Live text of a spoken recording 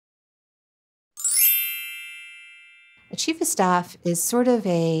A chief of staff is sort of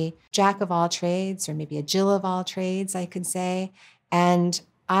a jack of all trades, or maybe a Jill of all trades, I could say. And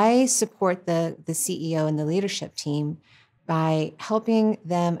I support the CEO and the leadership team by helping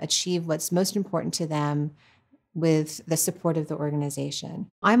them achieve what's most important to them with the support of the organization.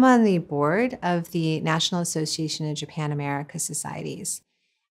 I'm on the board of the National Association of Japan America Societies.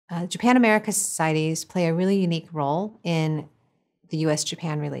 Japan America Societies play a really unique role in the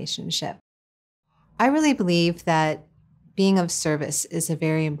US-Japan relationship. I really believe that being of service is a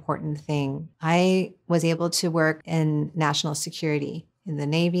very important thing. I was able to work in national security in the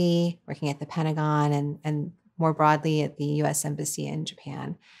Navy, working at the Pentagon, and more broadly at the US Embassy in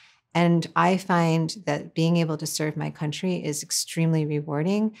Japan. And I find that being able to serve my country is extremely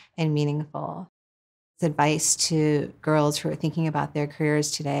rewarding and meaningful. Advice to girls who are thinking about their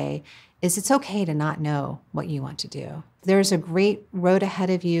careers today is it's okay to not know what you want to do. There's a great road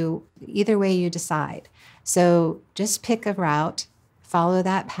ahead of you, either way you decide. So just pick a route, follow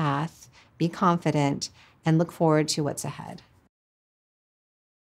that path, be confident, and look forward to what's ahead.